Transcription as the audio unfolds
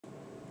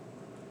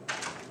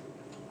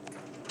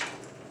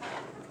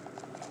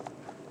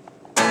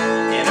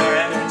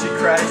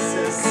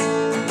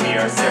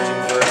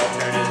searching for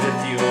alternative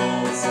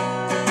fuels.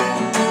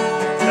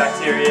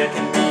 Bacteria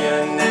can be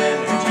an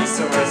energy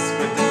source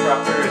with the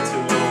proper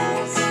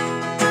tools.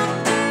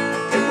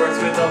 It works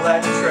with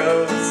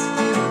electrodes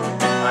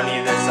on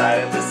either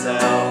side of the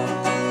cell.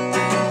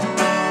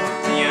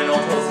 The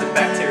anode holds the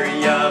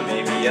bacteria,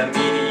 maybe a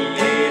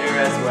mediator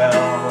as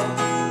well.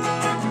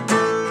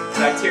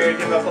 Bacteria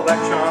give up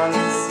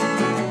electrons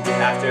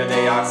after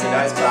they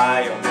oxidize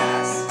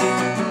biomass.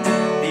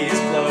 These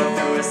flow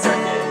through a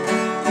circuit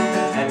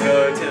and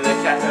go to the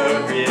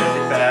cathode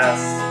really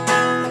fast.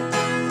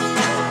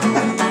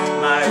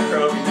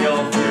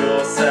 Microbial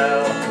fuel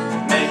cell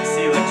makes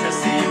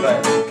electricity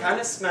but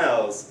kinda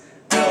smells.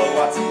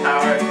 Kilowatts of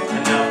power,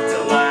 enough to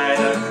light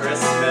a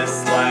Christmas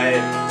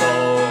light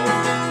bulb.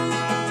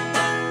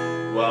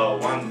 Well,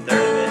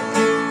 1/3 of it.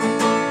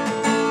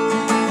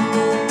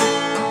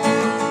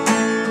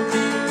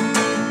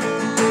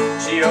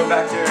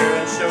 Geobacter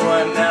and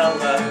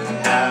Schwannella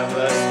have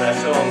a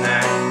special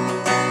knack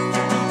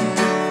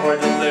for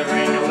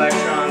delivering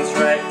electrons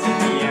right to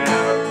the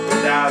anode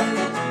without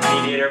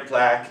mediator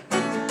plaque.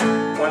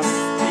 Once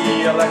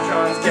the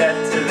electrons get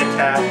to the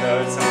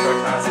cathode, some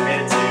protons are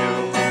made too.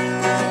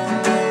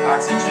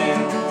 Oxygen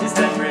is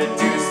then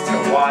reduced to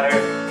water.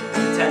 The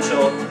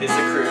potential is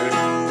accrued.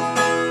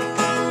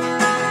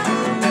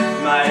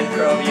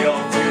 Microbial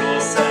fuel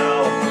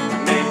cell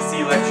makes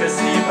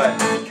electricity but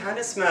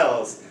kinda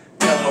smells.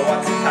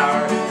 Kilowatts of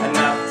power,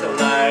 enough to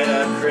light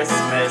a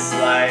Christmas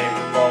light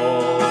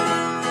bulb.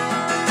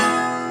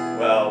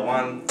 Well,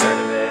 1/3